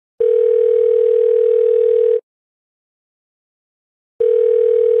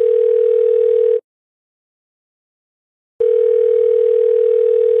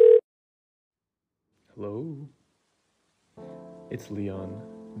it's Leon.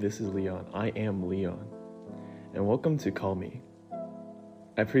 This is Leon. I am Leon. And welcome to Call Me.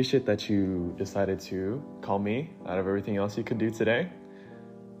 I appreciate that you decided to call me out of everything else you could do today.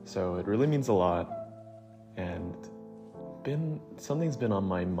 So it really means a lot. And something's been on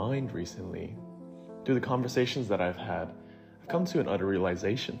my mind recently. Through the conversations that I've had, I've come to an utter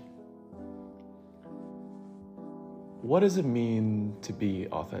realization. What does it mean to be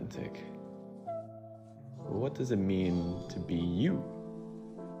authentic? What does it mean to be you?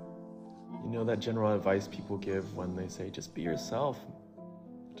 You know that general advice people give when they say, just be yourself,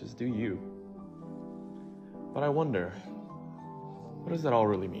 just do you. But I wonder, what does that all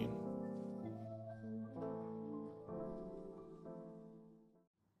really mean?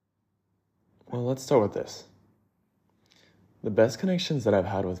 Well, let's start with this. The best connections that I've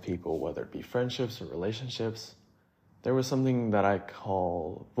had with people, whether it be friendships or relationships, there was something that I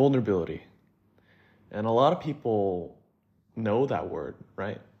call vulnerability. And a lot of people know that word,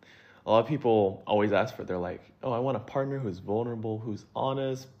 right? A lot of people always ask for it. They're like, oh, I want a partner who's vulnerable, who's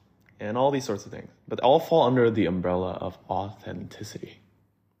honest, and all these sorts of things. But they all fall under the umbrella of authenticity.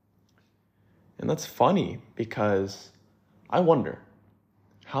 And that's funny because I wonder,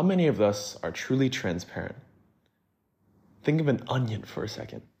 how many of us are truly transparent? Think of an onion for a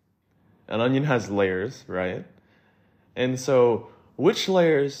second. An onion has layers, right? And so which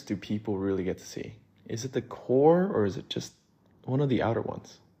layers do people really get to see? Is it the core or is it just one of the outer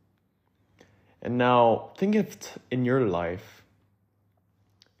ones? And now think of in your life,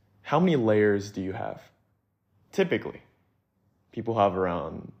 how many layers do you have? Typically, people have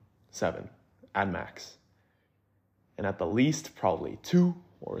around 7 at max. And at the least, probably 2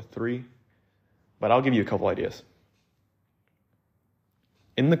 or 3. But I'll give you a couple ideas.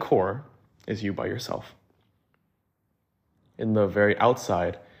 In the core is you by yourself. In the very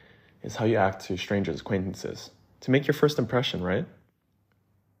outside is how you act to strangers, acquaintances, to make your first impression, right?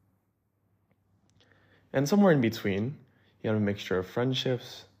 And somewhere in between, you have a mixture of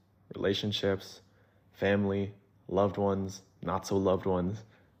friendships, relationships, family, loved ones, not so loved ones.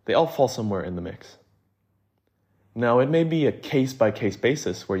 They all fall somewhere in the mix. Now, it may be a case-by-case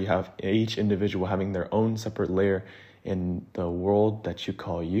basis where you have each individual having their own separate layer in the world that you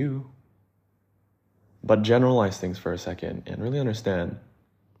call you. But generalize things for a second and really understand,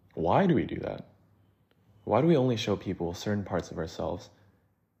 why do we do that? Why do we only show people certain parts of ourselves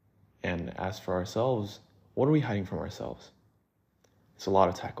and ask for ourselves, what are we hiding from ourselves? It's a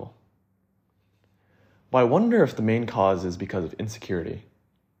lot to tackle. But I wonder if the main cause is because of insecurity.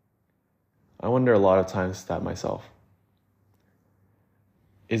 I wonder a lot of times that myself.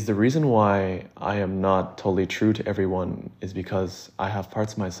 Is the reason why I am not totally true to everyone is because I have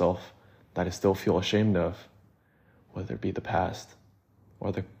parts of myself that I still feel ashamed of, whether it be the past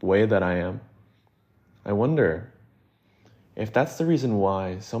or the way that I am. I wonder if that's the reason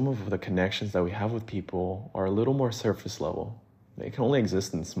why some of the connections that we have with people are a little more surface level. They can only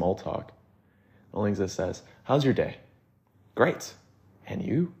exist in small talk. Only exist as, how's your day? Great. And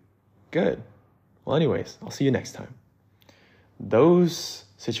you? Good. Well, anyways, I'll see you next time. Those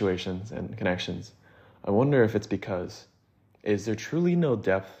situations and connections, I wonder if it's because, is there truly no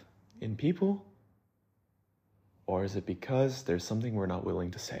depth in people? Or is it because there's something we're not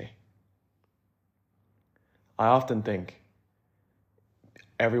willing to say? I often think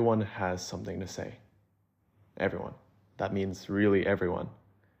everyone has something to say. Everyone. That means really everyone.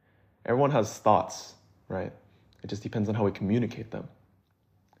 Everyone has thoughts, right? It just depends on how we communicate them.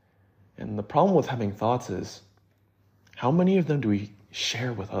 And the problem with having thoughts is, how many of them do we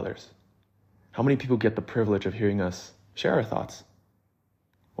share with others? How many people get the privilege of hearing us share our thoughts?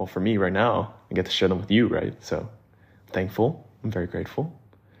 Well, for me right now, I get to share them with you, right? So I'm thankful. I'm very grateful.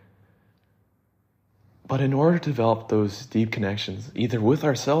 But in order to develop those deep connections, either with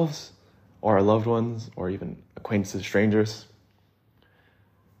ourselves or our loved ones or even acquaintances, strangers,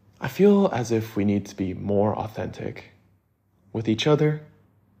 I feel as if we need to be more authentic with each other,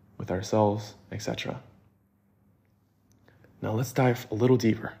 with ourselves, etc. Now let's dive a little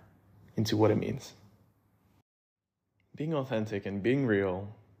deeper into what it means. Being authentic and being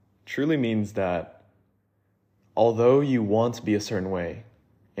real truly means that although you want to be a certain way,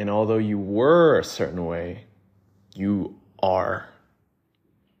 and although you were a certain way, you are.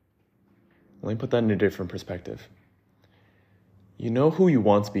 Let me put that in a different perspective. You know who you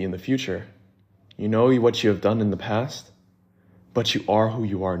want to be in the future. You know what you have done in the past, but you are who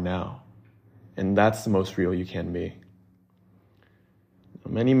you are now. And that's the most real you can be.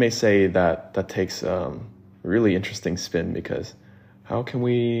 Many may say that that takes a really interesting spin, because how can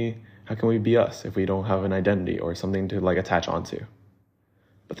we be us if we don't have an identity or something to attach onto?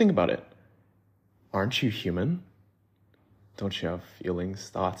 But think about it. Aren't you human? Don't you have feelings,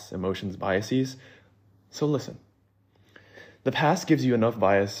 thoughts, emotions, biases? So listen, the past gives you enough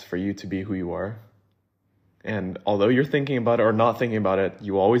bias for you to be who you are. And although you're thinking about it or not thinking about it,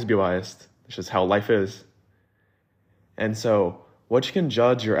 you will always be biased. It's just how life is. And so what you can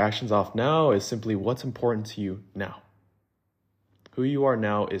judge your actions off now is simply what's important to you now. Who you are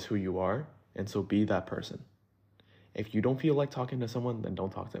now is who you are, and so be that person. If you don't feel like talking to someone, then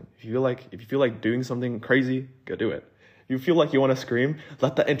don't talk to them. If you feel like doing something crazy, go do it. If you feel like you want to scream,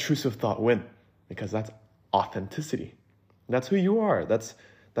 let that intrusive thought win, because that's authenticity. That's who you are. That's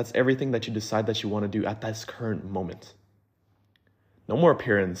everything that you decide that you want to do at this current moment. No more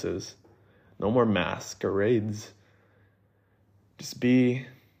appearances. No more masquerades. Just be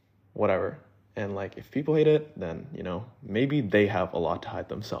whatever. And like, if people hate it, then, maybe they have a lot to hide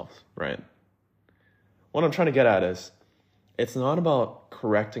themselves, right? What I'm trying to get at is, it's not about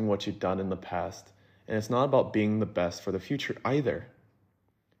correcting what you've done in the past, and it's not about being the best for the future either.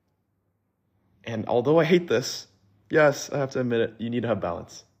 And although I hate this, yes, I have to admit it, you need to have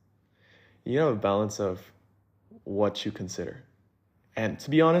balance. You need to have a balance of what you consider. And to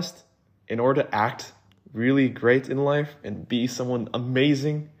be honest, in order to act really great in life and be someone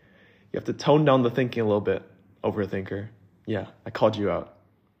amazing, you have to tone down the thinking a little bit, overthinker. Yeah, I called you out.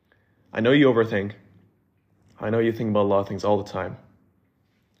 I know you overthink. I know you think about a lot of things all the time.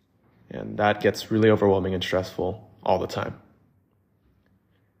 And that gets really overwhelming and stressful all the time.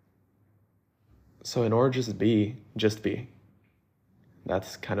 So in order just be.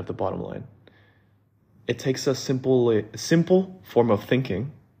 That's kind of the bottom line. It takes a simple form of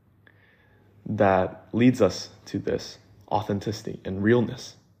thinking that leads us to this authenticity and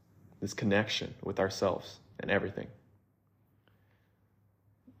realness, this connection with ourselves and everything.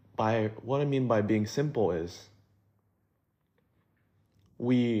 What I mean by being simple is,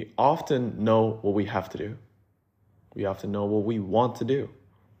 we often know what we have to do. We often know what we want to do.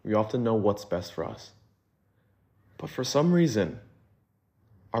 We often know what's best for us. But for some reason,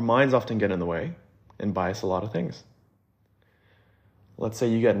 our minds often get in the way and bias a lot of things. Let's say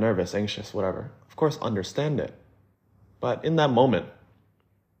you get nervous, anxious, whatever. Of course, understand it. But in that moment,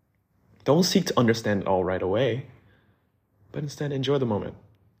 don't seek to understand it all right away, but instead enjoy the moment.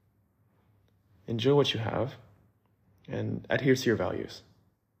 Enjoy what you have and adhere to your values.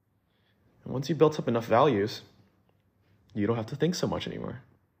 And once you've built up enough values, you don't have to think so much anymore.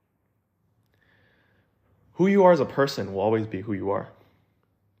 Who you are as a person will always be who you are.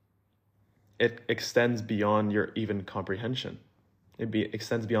 It extends beyond your even comprehension. It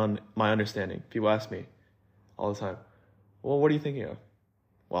extends beyond my understanding. People ask me all the time, well, what are you thinking of?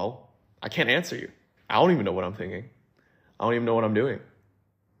 Well, I can't answer you. I don't even know what I'm thinking. I don't even know what I'm doing.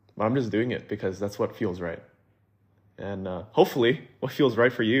 But I'm just doing it because that's what feels right. And hopefully what feels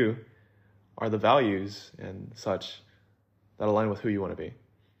right for you are the values and such that align with who you want to be.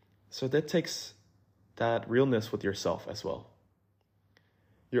 So that takes that realness with yourself as well.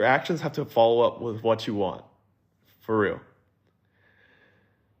 Your actions have to follow up with what you want, for real.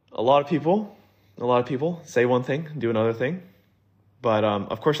 A lot of people say one thing, do another thing, but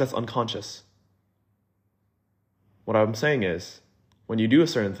of course that's unconscious. What I'm saying is, when you do a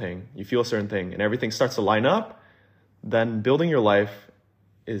certain thing, you feel a certain thing, and everything starts to line up, then building your life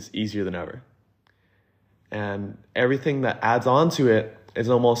is easier than ever. And everything that adds on to it is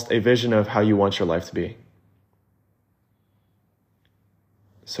almost a vision of how you want your life to be.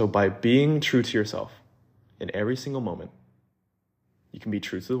 So by being true to yourself in every single moment, you can be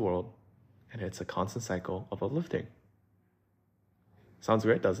true to the world, and it's a constant cycle of uplifting. Sounds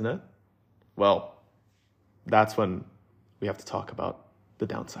great, doesn't it? Well, that's when we have to talk about the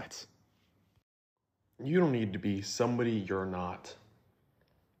downsides. You don't need to be somebody you're not.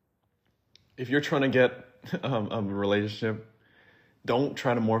 If you're trying to get a relationship, don't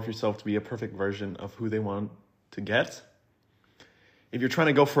try to morph yourself to be a perfect version of who they want to get. If you're trying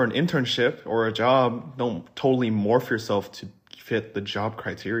to go for an internship or a job, don't totally morph yourself to fit the job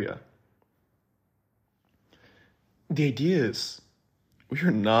criteria. The idea is, we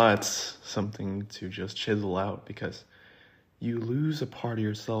are not something to just chisel out, because you lose a part of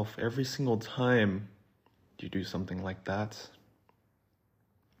yourself every single time you do something like that.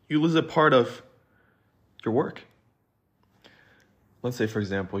 You lose a part of your work. Let's say, for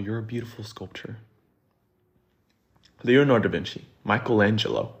example, you're a beautiful sculptor. Leonardo da Vinci,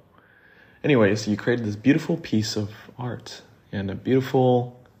 Michelangelo. Anyways, you created this beautiful piece of art and a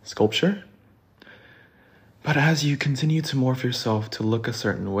beautiful sculpture. But as you continue to morph yourself to look a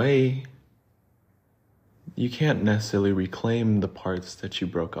certain way, you can't necessarily reclaim the parts that you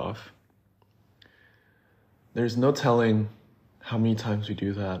broke off. There's no telling how many times we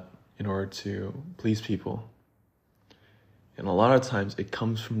do that in order to please people. And a lot of times it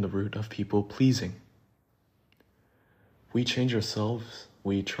comes from the root of people pleasing. We change ourselves.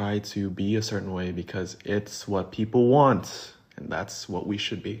 We try to be a certain way because it's what people want, and that's what we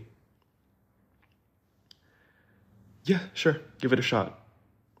should be. Yeah, sure, give it a shot.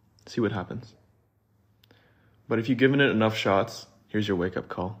 See what happens. But if you've given it enough shots, here's your wake-up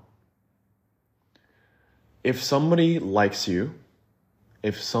call. If somebody likes you,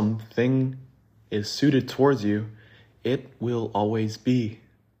 if something is suited towards you, it will always be.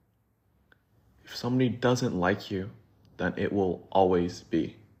 If somebody doesn't like you, then it will always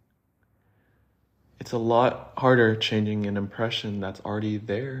be. It's a lot harder changing an impression that's already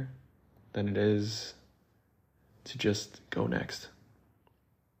there than it is to just go next.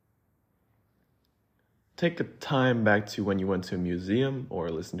 Take a time back to when you went to a museum or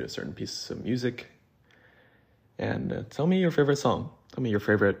listened to a certain piece of music and tell me your favorite song. Tell me your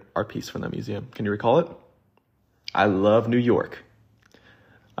favorite art piece from that museum. Can you recall it? I love New York.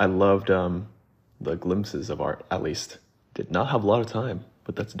 I loved the glimpses of art, at least. Did not have a lot of time,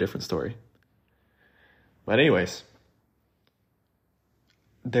 but that's a different story. But anyways,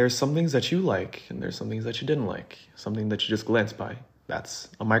 there's some things that you like and there's some things that you didn't like. Something that you just glanced by. That's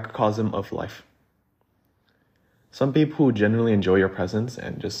a microcosm of life. Some people who genuinely enjoy your presence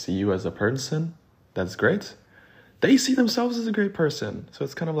and just see you as a person, that's great. They see themselves as a great person. So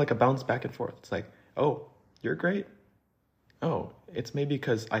it's kind of like a bounce back and forth. It's like, oh, you're great. Oh, it's maybe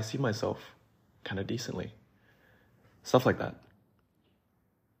because I see myself kind of decently. Stuff like that.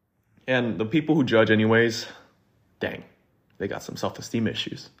 And the people who judge anyways, dang, they got some self-esteem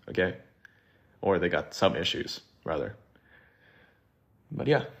issues, okay? Or they got some issues, rather. But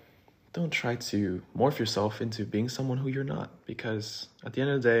yeah, don't try to morph yourself into being someone who you're not, because at the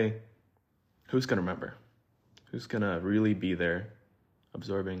end of the day, who's going to remember? Who's going to really be there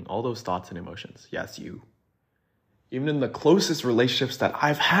absorbing all those thoughts and emotions? Yes, you. Even in the closest relationships that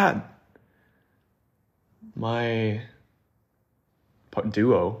I've had, my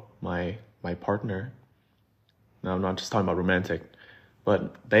duo, my partner, now I'm not just talking about romantic,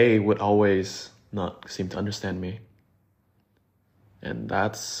 but they would always not seem to understand me. And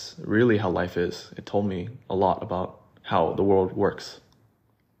that's really how life is. It told me a lot about how the world works.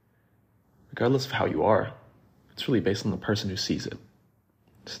 Regardless of how you are, it's really based on the person who sees it.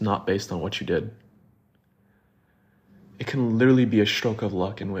 It's not based on what you did. It can literally be a stroke of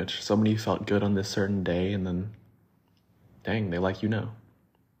luck in which somebody felt good on this certain day and then, dang, they like you now.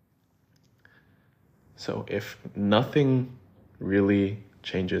 So if nothing really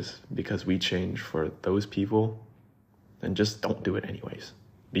changes because we change for those people, then just don't do it anyways.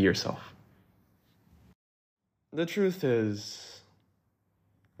 Be yourself. The truth is,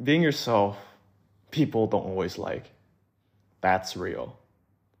 being yourself, people don't always like. That's real.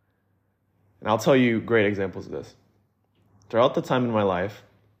 And I'll tell you great examples of this. Throughout the time in my life,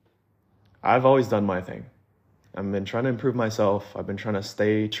 I've always done my thing. I've been trying to improve myself. I've been trying to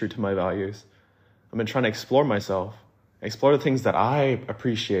stay true to my values. I've been trying to explore myself, explore the things that I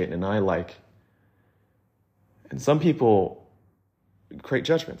appreciate and I like. And some people create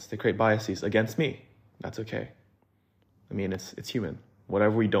judgments. They create biases against me. That's okay. I mean, it's human.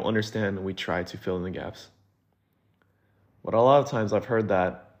 Whatever we don't understand, we try to fill in the gaps. But a lot of times I've heard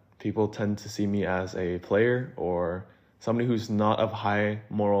that people tend to see me as a player or somebody who's not of high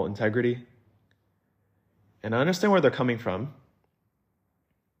moral integrity. And I understand where they're coming from,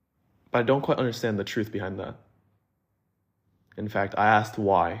 but I don't quite understand the truth behind that. In fact, I asked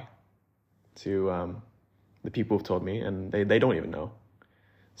why to the people who've told me, and they don't even know.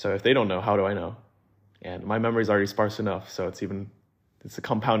 So if they don't know, how do I know? And my memory's already sparse enough, so it's a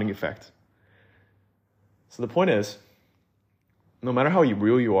compounding effect. So the point is, no matter how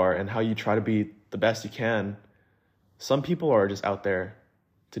real you are and how you try to be the best you can, some people are just out there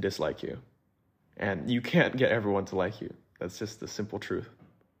to dislike you. And you can't get everyone to like you. That's just the simple truth.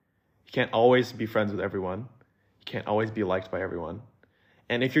 You can't always be friends with everyone. You can't always be liked by everyone.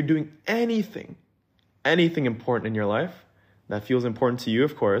 And if you're doing anything important in your life that feels important to you,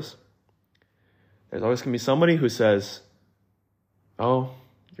 of course, there's always going to be somebody who says, oh,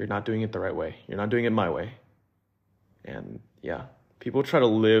 you're not doing it the right way. You're not doing it my way. And yeah, people try to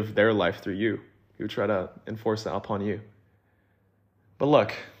live their life through you. People try to enforce that upon you. But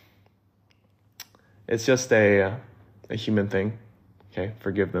look, it's just a human thing. Okay,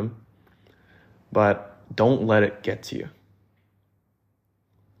 forgive them. But don't let it get to you.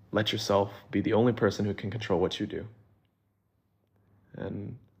 Let yourself be the only person who can control what you do.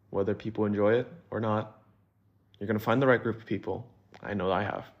 And whether people enjoy it or not, you're going to find the right group of people. I know I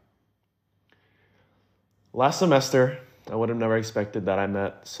have. Last semester, I would have never expected that I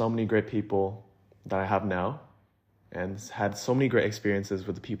met so many great people that I have now. and had so many great experiences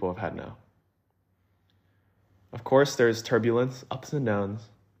with the people I've had now. Of course, there's turbulence, ups and downs,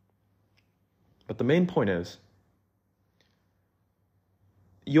 but the main point is,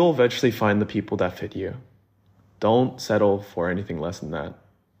 you'll eventually find the people that fit you. Don't settle for anything less than that,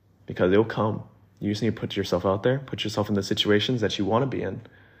 because it'll come. You just need to put yourself out there, put yourself in the situations that you want to be in,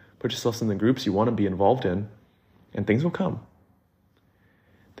 put yourself in the groups you want to be involved in, and things will come.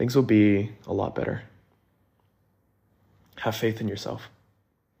 Things will be a lot better. Have faith in yourself,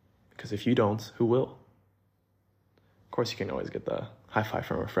 because if you don't, who will? Of course, you can always get the high five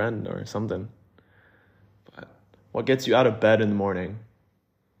from a friend or something, but what gets you out of bed in the morning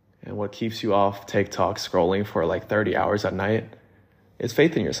and what keeps you off TikTok scrolling for like 30 hours at night is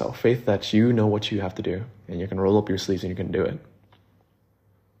faith in yourself, faith that you know what you have to do and you can roll up your sleeves and you can do it.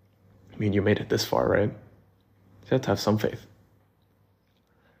 I mean, you made it this far, right? You have to have some faith.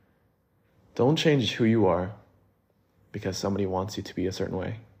 Don't change who you are because somebody wants you to be a certain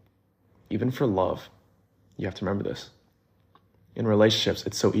way. Even for love, you have to remember this. In relationships,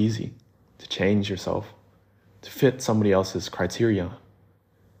 it's so easy to change yourself, to fit somebody else's criteria,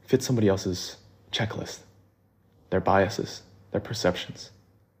 fit somebody else's checklist, their biases, their perceptions.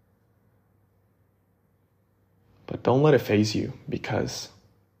 But don't let it faze you, because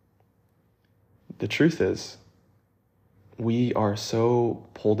the truth is, we are so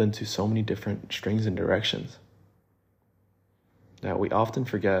pulled into so many different strings and directions that we often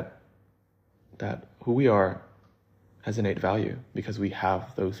forget that who we are has innate value because we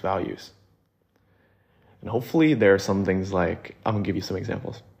have those values. And hopefully there are some things like, I'm gonna give you some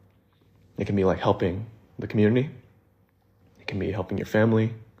examples. It can be like helping the community. It can be helping your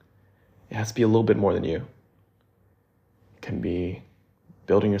family. It has to be a little bit more than you. It can be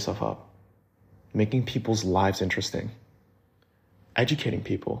building yourself up, making people's lives interesting, educating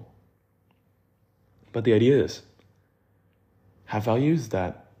people. But the idea is, have values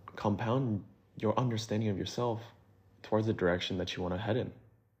that compound your understanding of yourself towards the direction that you want to head in.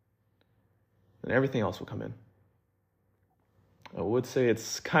 And everything else will come in. I would say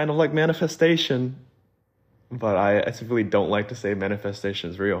it's kind of like manifestation, but I really don't like to say manifestation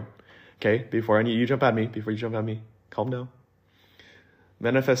is real. Okay, before you jump at me, calm down.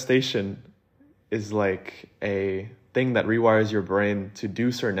 Manifestation is like a thing that rewires your brain to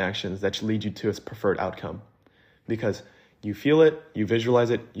do certain actions that lead you to its preferred outcome. Because you feel it, you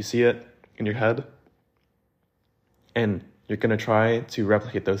visualize it, you see it in your head, and you're going to try to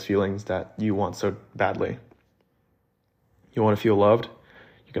replicate those feelings that you want so badly. You want to feel loved,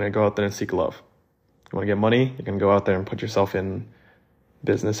 you're going to go out there and seek love. You want to get money, you're going to go out there and put yourself in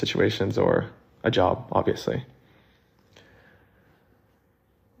business situations or a job, obviously.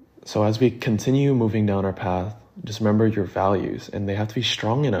 So as we continue moving down our path, just remember your values, and they have to be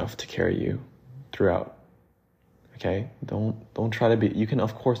strong enough to carry you throughout. Okay? Don't try to be, you can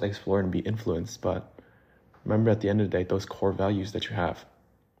of course explore and be influenced, but remember at the end of the day, those core values that you have.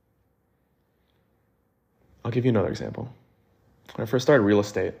 I'll give you another example. When I first started real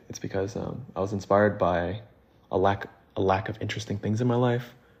estate, it's because I was inspired by a lack of interesting things in my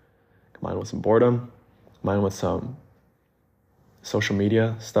life, combined with some boredom, combined with some social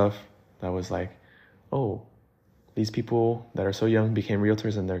media stuff that was like, oh, these people that are so young became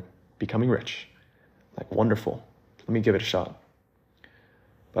realtors and they're becoming rich. Like, wonderful. Let me give it a shot.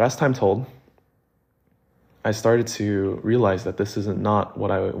 But as time told, I started to realize that this isn't not what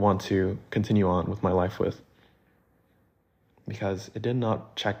I want to continue on with my life with, because it did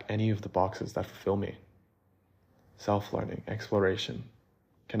not check any of the boxes that fulfill me. Self-learning, exploration,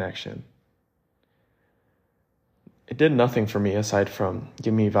 connection. It did nothing for me aside from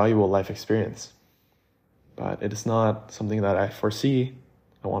give me valuable life experience. But it is not something that I foresee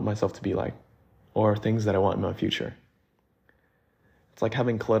I want myself to be like, or things that I want in my future. It's like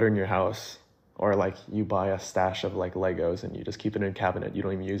having clutter in your house, or like you buy a stash of like Legos and you just keep it in a cabinet, you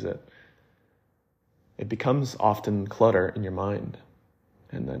don't even use it. It becomes often clutter in your mind,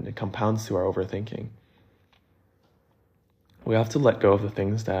 and then it compounds to our overthinking. We have to let go of the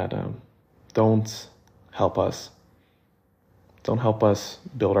things that don't help us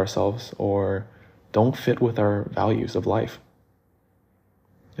build ourselves, or don't fit with our values of life.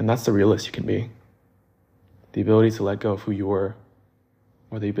 And that's the realist you can be. The ability to let go of who you were,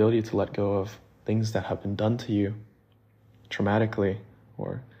 or the ability to let go of things that have been done to you traumatically,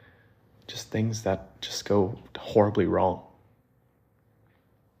 or just things that just go horribly wrong.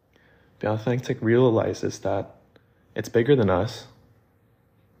 The authentic realizes that it's bigger than us.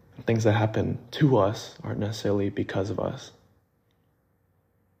 Things that happen to us aren't necessarily because of us.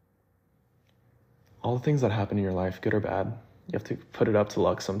 All the things that happen in your life, good or bad, you have to put it up to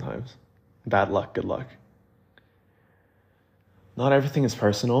luck sometimes. Bad luck, good luck. Not everything is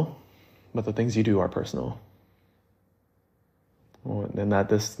personal, but the things you do are personal. Well, and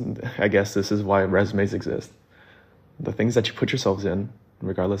I guess this is why resumes exist. The things that you put yourselves in,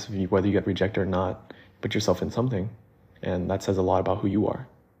 regardless of whether you get rejected or not, put yourself in something, and that says a lot about who you are.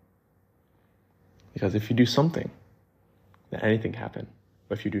 Because if you do something, then anything can happen.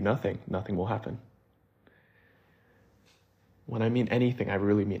 But if you do nothing, nothing will happen. When I mean anything, I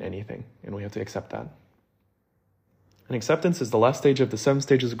really mean anything, and we have to accept that. And acceptance is the last stage of the 7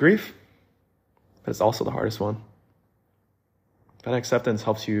 stages of grief, but it's also the hardest one. That acceptance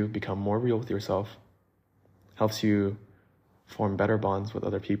helps you become more real with yourself, helps you form better bonds with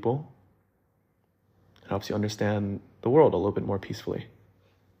other people, it helps you understand the world a little bit more peacefully.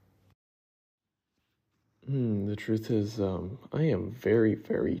 The truth is, I am very,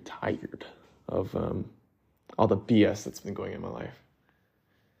 very tired of all the BS that's been going in my life.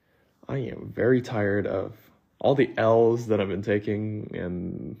 I am very tired of all the L's that I've been taking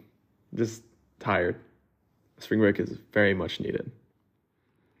and just tired. Spring break is very much needed.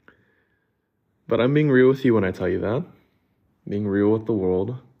 But I'm being real with you when I tell you that. Being real with the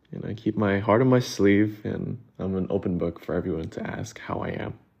world. And I keep my heart on my sleeve, and I'm an open book for everyone to ask how I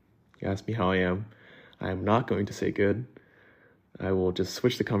am. You ask me how I am not going to say good. I will just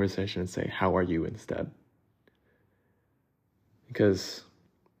switch the conversation and say, how are you instead? Because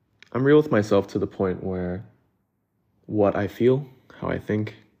I'm real with myself to the point where what I feel, how I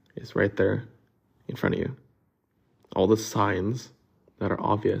think, is right there in front of you. All the signs that are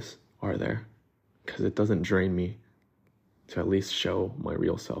obvious are there, because it doesn't drain me to at least show my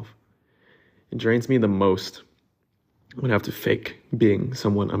real self. It drains me the most when I have to fake being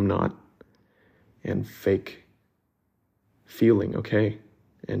someone I'm not, and fake feeling okay,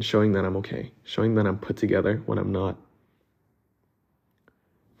 and showing that I'm okay, showing that I'm put together when I'm not.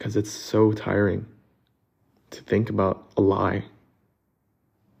 Because it's so tiring to think about a lie,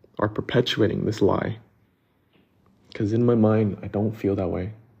 or perpetuating this lie. Because in my mind, I don't feel that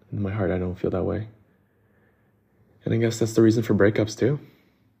way. In my heart, I don't feel that way. And I guess that's the reason for breakups too.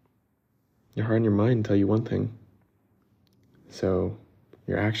 Your heart and your mind tell you one thing, so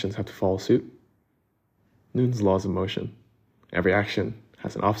your actions have to follow suit. Newton's laws of motion. Every action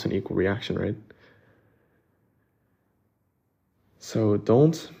has an opposite and equal reaction, right? So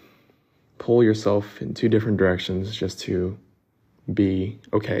don't pull yourself in 2 different directions just to be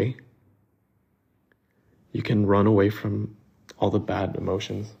okay. You can run away from all the bad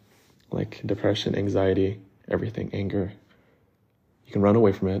emotions, like depression, anxiety, everything, anger. You can run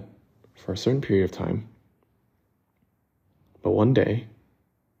away from it for a certain period of time. But one day,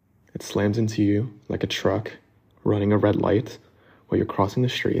 it slams into you like a truck running a red light while you're crossing the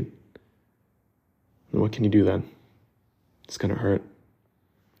street. And what can you do then? It's gonna hurt.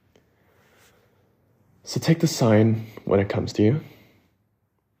 So take the sign when it comes to you.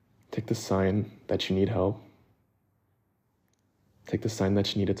 Take the sign that you need help. Take the sign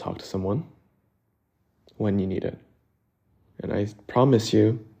that you need to talk to someone when you need it. And I promise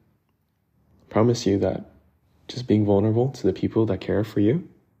you that just being vulnerable to the people that care for you,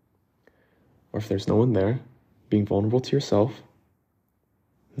 or if there's no one there, being vulnerable to yourself,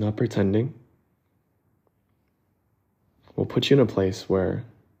 not pretending, will put you in a place where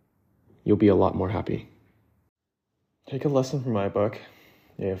you'll be a lot more happy. Take a lesson from my book,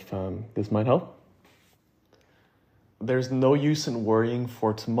 if this might help. There's no use in worrying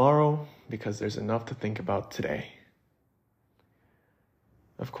for tomorrow because there's enough to think about today.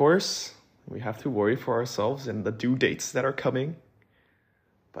 Of course, we have to worry for ourselves and the due dates that are coming,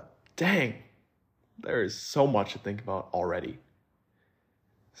 but dang, there is so much to think about already.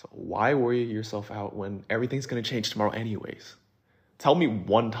 So why worry yourself out when everything's going to change tomorrow anyways? Tell me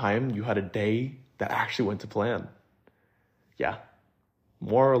one time you had a day that actually went to plan. Yeah,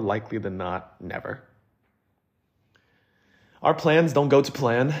 more likely than not, never. Our plans don't go to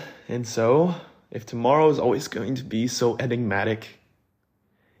plan, and so if tomorrow is always going to be so enigmatic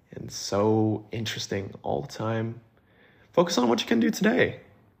and so interesting all the time, focus on what you can do today.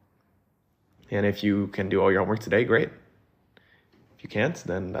 And if you can do all your homework today, great. If you can't,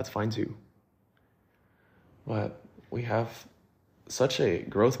 then that's fine too. But we have such a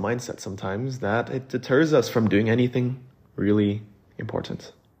growth mindset sometimes that it deters us from doing anything really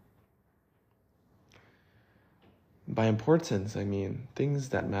important. By importance, I mean things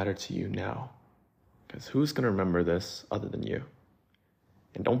that matter to you now. Because who's going to remember this other than you?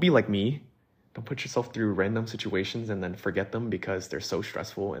 And don't be like me. Don't put yourself through random situations and then forget them because they're so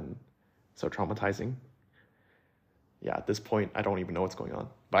stressful and so traumatizing. Yeah, at this point, I don't even know what's going on.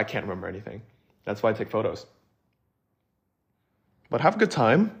 But I can't remember anything. That's why I take photos. But have a good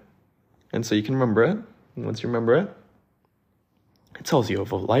time. And so you can remember it. And once you remember it, It tells you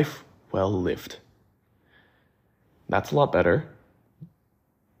of a life well lived. That's a lot better,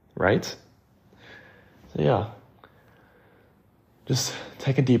 right? So yeah, just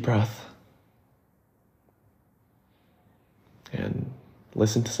take a deep breath and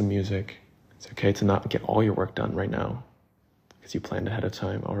listen to some music. It's okay to not get all your work done right now because you planned ahead of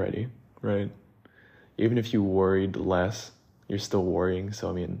time already, right? Even if you worried less, you're still worrying. So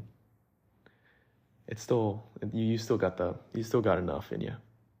I mean, it's still, you still got enough in you.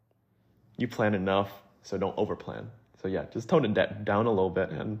 You plan enough, so don't overplan. So yeah, just tone it down a little bit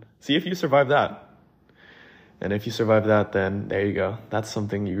and see if you survive that. And if you survive that, then there you go. That's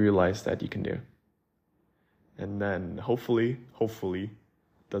something you realize that you can do. And then hopefully,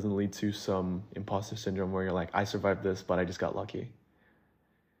 doesn't lead to some imposter syndrome where you're like, I survived this, but I just got lucky.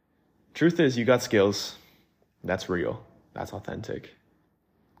 Truth is, you got skills. That's real. That's authentic.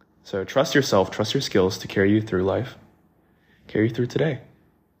 So trust yourself, trust your skills to carry you through life, carry you through today.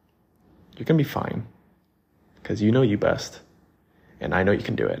 You're going to be fine because you know you best, and I know you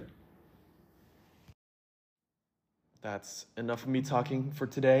can do it. That's enough of me talking for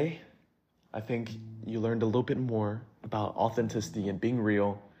today. I think you learned a little bit more about authenticity and being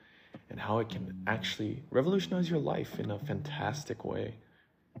real and how it can actually revolutionize your life in a fantastic way,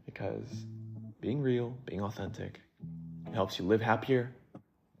 because being real, being authentic, it helps you live happier,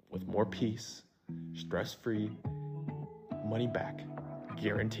 with more peace, stress-free, money back,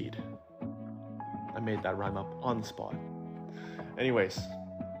 guaranteed. I made that rhyme up on the spot. Anyways,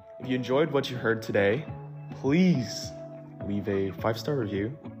 if you enjoyed what you heard today, please leave a 5-star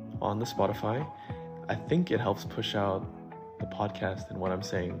review on the Spotify. I think it helps push out the podcast and what I'm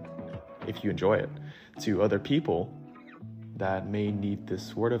saying, if you enjoy it, to other people that may need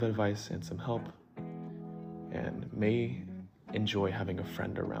this word of advice and some help and may enjoy having a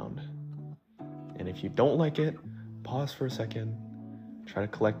friend around. And if you don't like it, pause for a second, try to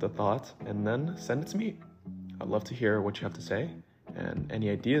collect the thoughts, and then send it to me. I'd love to hear what you have to say and any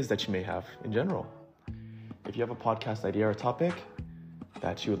ideas that you may have in general. If you have a podcast idea or topic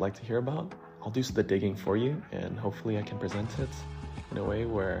that you would like to hear about, I'll do the digging for you, and hopefully I can present it in a way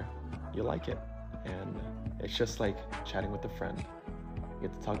where you like it. And it's just like chatting with a friend. You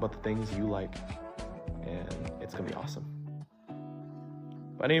get to talk about the things you like, and it's gonna be awesome.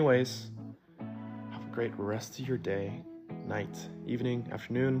 But anyways, have a great rest of your day, night, evening,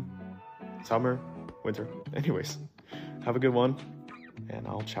 afternoon, summer, winter. Anyways, have a good one, and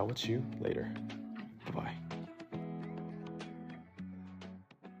I'll chat with you later.